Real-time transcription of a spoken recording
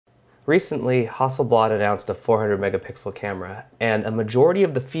Recently, Hasselblad announced a 400 megapixel camera, and a majority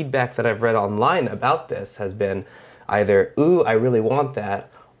of the feedback that I've read online about this has been either, ooh, I really want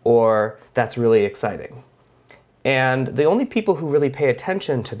that, or that's really exciting. And the only people who really pay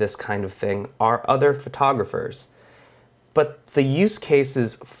attention to this kind of thing are other photographers. But the use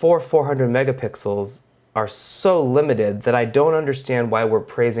cases for 400 megapixels are so limited that I don't understand why we're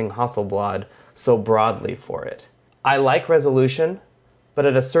praising Hasselblad so broadly for it. I like resolution, but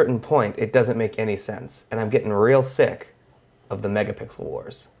at a certain point it doesn't make any sense, and I'm getting real sick of the megapixel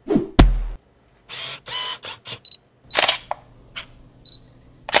wars.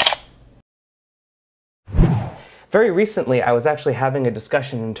 Very recently, I was actually having a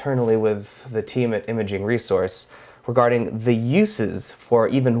discussion internally with the team at Imaging Resource regarding the uses for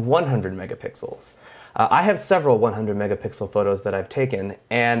even 100 megapixels. I have several 100 megapixel photos that I've taken,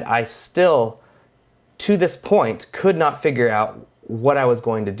 and I still, to this point, could not figure out what I was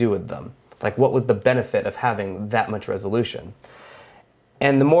going to do with them. Like, what was the benefit of having that much resolution?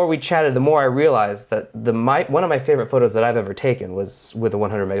 And the more we chatted, the more I realized that one of my favorite photos that I've ever taken was with a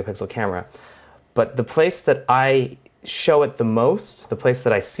 100 megapixel camera. But the place that I show it the most, the place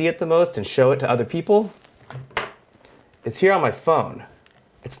that I see it the most and show it to other people, is here on my phone.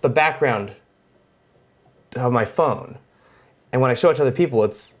 It's the background of my phone. And when I show it to other people,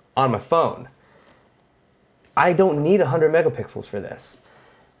 it's on my phone. I don't need 100 megapixels for this.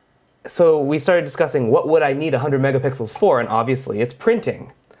 So we started discussing what would I need 100 megapixels for, and obviously it's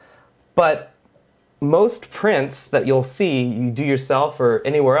printing. But most prints that you'll see, you do yourself or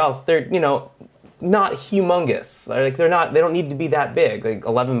anywhere else, they're, not humongous. Like they don't need to be that big, like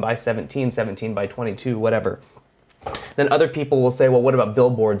 11 by 17, 17 by 22, whatever. Then other people will say, well, what about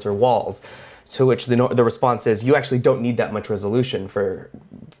billboards or walls? To which the response is, you actually don't need that much resolution for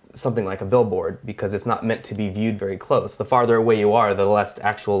something like a billboard because it's not meant to be viewed very close. The farther away you are, the less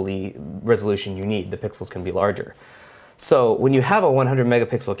actually resolution you need. The pixels can be larger. So when you have a 100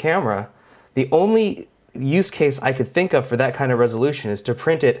 megapixel camera, the only use case I could think of for that kind of resolution is to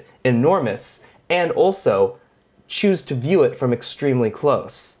print it enormous and also choose to view it from extremely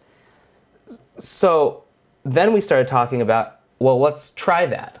close. So then we started talking about, well, let's try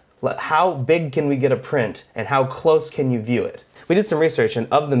that. How big can we get a print and how close can you view it? We did some research, and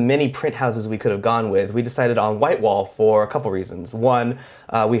of the many print houses we could have gone with, we decided on Whitewall for a couple reasons. One,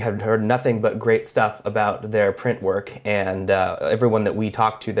 we had heard nothing but great stuff about their print work, and everyone that we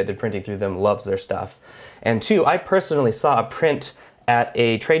talked to that did printing through them loves their stuff. And two, I personally saw a print at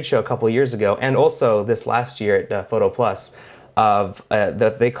a trade show a couple of years ago, and also this last year at Photo Plus, of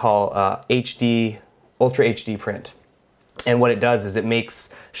that they call HD, Ultra HD print. And what it does is it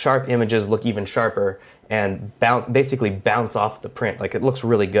makes sharp images look even sharper and basically bounce off the print. Like, it looks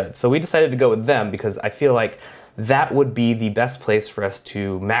really good. So we decided to go with them because I feel like that would be the best place for us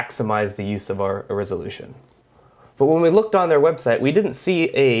to maximize the use of our resolution. But when we looked on their website, we didn't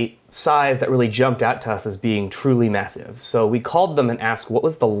see a size that really jumped out to us as being truly massive. So we called them and asked what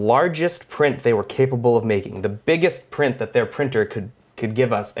was the largest print they were capable of making, the biggest print that their printer could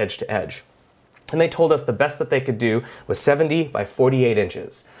give us edge to edge. And they told us the best that they could do was 70 by 48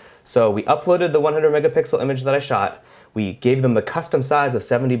 inches. So we uploaded the 100 megapixel image that I shot, we gave them the custom size of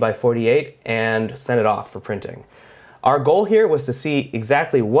 70 by 48 and sent it off for printing. Our goal here was to see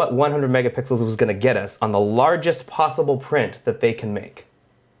exactly what 100 megapixels was going to get us on the largest possible print that they can make.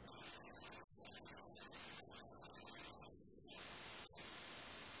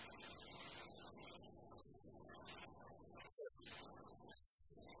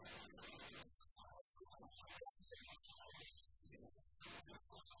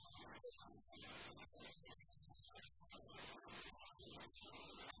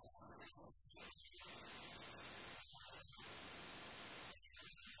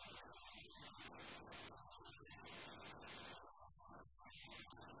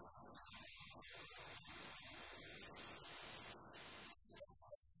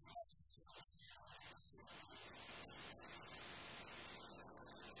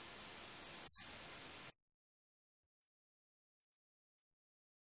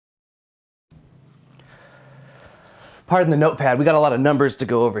 Pardon the notepad, we got a lot of numbers to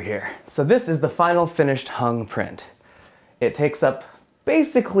go over here. So this is the final finished hung print. It takes up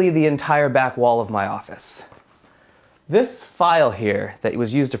basically the entire back wall of my office. This file here that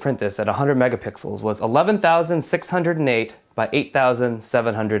was used to print this at 100 megapixels was 11,608 by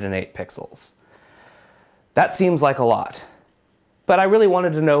 8,708 pixels. That seems like a lot, but I really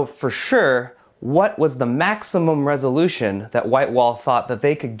wanted to know for sure what was the maximum resolution that Whitewall thought that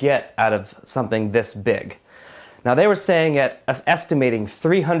they could get out of something this big. Now they were saying estimating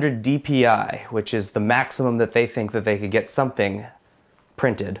 300 dpi, which is the maximum that they think that they could get something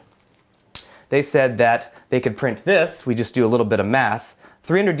printed. they said that they could print this, we just do a little bit of math,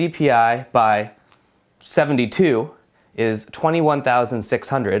 300 dpi by 72 is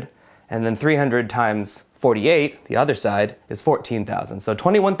 21,600, and then 300 times 48, the other side, is 14,000. So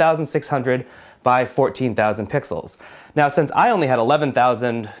 21,600 by 14,000 pixels. Now, since I only had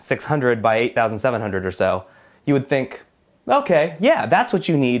 11,600 by 8,700 or so, you would think, okay, yeah, that's what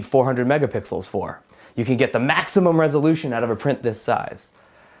you need 400 megapixels for. You can get the maximum resolution out of a print this size.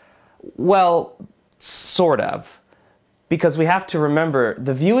 Well, sort of, because we have to remember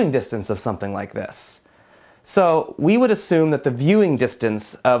the viewing distance of something like this. So we would assume that the viewing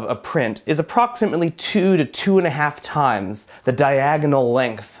distance of a print is approximately 2 to 2.5 times the diagonal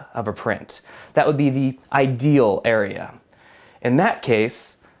length of a print. That would be the ideal area. In that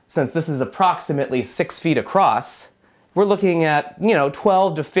case, since this is approximately 6 feet across, we're looking at,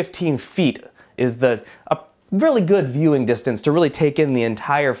 12 to 15 feet is a really good viewing distance to really take in the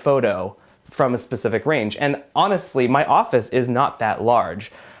entire photo from a specific range. And honestly, my office is not that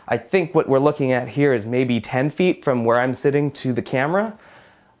large. I think what we're looking at here is maybe 10 feet from where I'm sitting to the camera,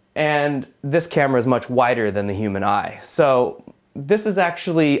 and this camera is much wider than the human eye. So this is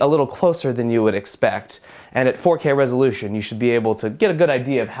actually a little closer than you would expect, and at 4K resolution you should be able to get a good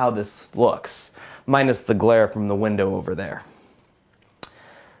idea of how this looks, minus the glare from the window over there.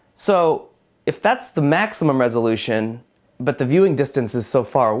 So if that's the maximum resolution, but the viewing distance is so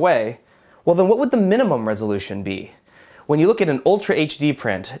far away, well then what would the minimum resolution be? When you look at an Ultra HD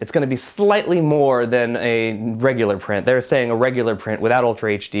print, it's going to be slightly more than a regular print. They're saying a regular print without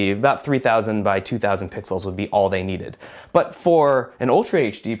Ultra HD, about 3,000 by 2,000 pixels would be all they needed. But for an Ultra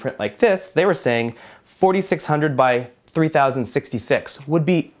HD print like this, they were saying 4,600 by 3,066 would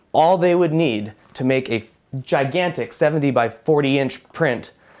be all they would need to make a gigantic 70 by 40 inch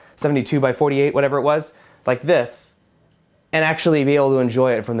print, 72 by 48, whatever it was, like this, and actually be able to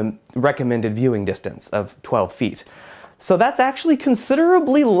enjoy it from the recommended viewing distance of 12 feet. So that's actually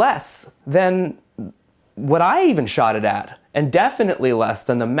considerably less than what I even shot it at, and definitely less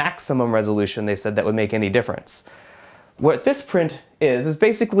than the maximum resolution they said that would make any difference. What this print is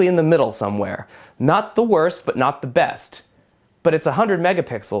basically in the middle somewhere. Not the worst, but not the best. But it's 100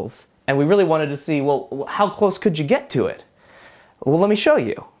 megapixels, and we really wanted to see, well, how close could you get to it? Well, let me show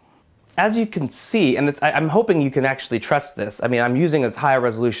you. As you can see, and I'm hoping you can actually trust this. I mean, I'm using as high a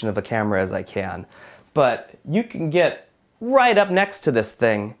resolution of a camera as I can, but you can get right up next to this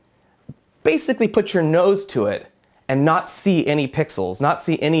thing, basically put your nose to it and not see any pixels, not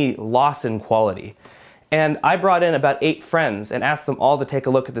see any loss in quality. And I brought in about 8 friends and asked them all to take a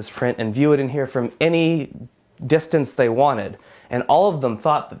look at this print and view it in here from any distance they wanted. And all of them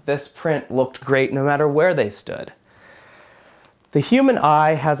thought that this print looked great no matter where they stood. The human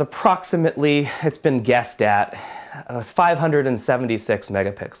eye has approximately, it's been guessed at, 576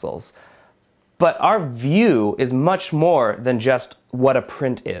 megapixels. But our view is much more than just what a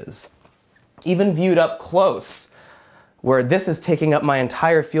print is. Even viewed up close, where this is taking up my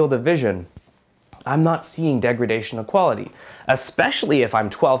entire field of vision, I'm not seeing degradation of quality, especially if I'm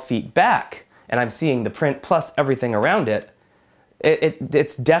 12 feet back and I'm seeing the print plus everything around it.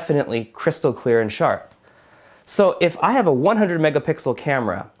 It's definitely crystal clear and sharp. So if I have a 100 megapixel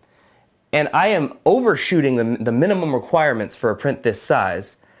camera and I am overshooting the minimum requirements for a print this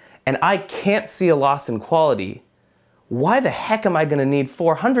size, and I can't see a loss in quality, why the heck am I going to need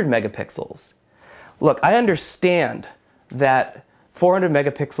 400 megapixels? Look, I understand that 400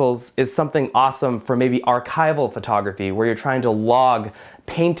 megapixels is something awesome for maybe archival photography, where you're trying to log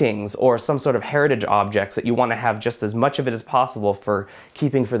paintings or some sort of heritage objects that you want to have just as much of it as possible for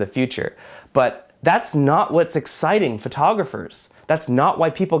keeping for the future. But that's not what's exciting photographers. That's not why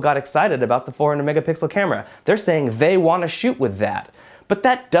people got excited about the 400 megapixel camera. They're saying they want to shoot with that. But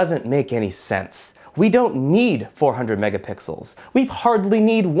that doesn't make any sense. We don't need 400 megapixels. We hardly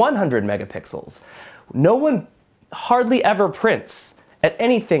need 100 megapixels. No one hardly ever prints at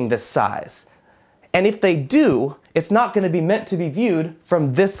anything this size. And if they do, it's not going to be meant to be viewed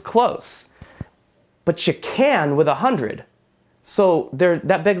from this close. But you can with 100. So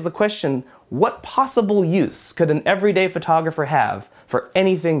that begs the question, what possible use could an everyday photographer have for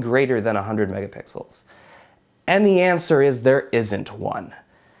anything greater than 100 megapixels? And the answer is there isn't one.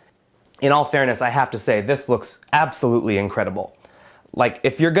 In all fairness, I have to say this looks absolutely incredible. Like,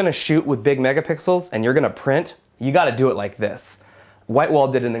 if you're going to shoot with big megapixels and you're going to print, you got to do it like this. Whitewall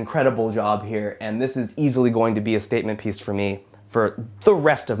did an incredible job here, and this is easily going to be a statement piece for me for the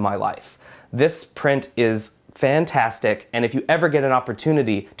rest of my life. This print is fantastic, and if you ever get an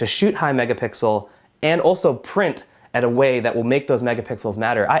opportunity to shoot high megapixel and also print at a way that will make those megapixels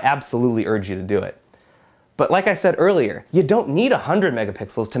matter, I absolutely urge you to do it. But like I said earlier, you don't need 100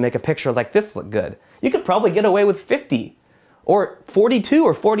 megapixels to make a picture like this look good. You could probably get away with 50, or 42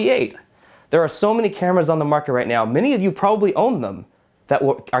 or 48. There are so many cameras on the market right now, many of you probably own them, that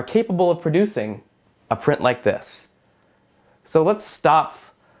are capable of producing a print like this. So let's stop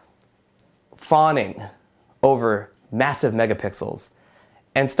fawning over massive megapixels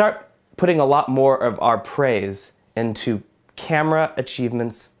and start putting a lot more of our praise into camera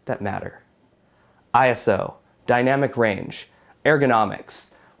achievements that matter. ISO, dynamic range,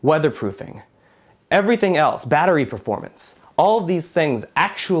 ergonomics, weatherproofing, everything else, battery performance. All of these things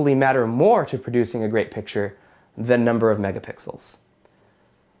actually matter more to producing a great picture than number of megapixels.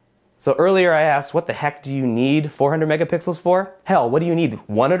 So earlier I asked, what the heck do you need 400 megapixels for? Hell, what do you need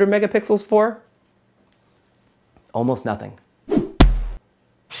 100 megapixels for? Almost nothing.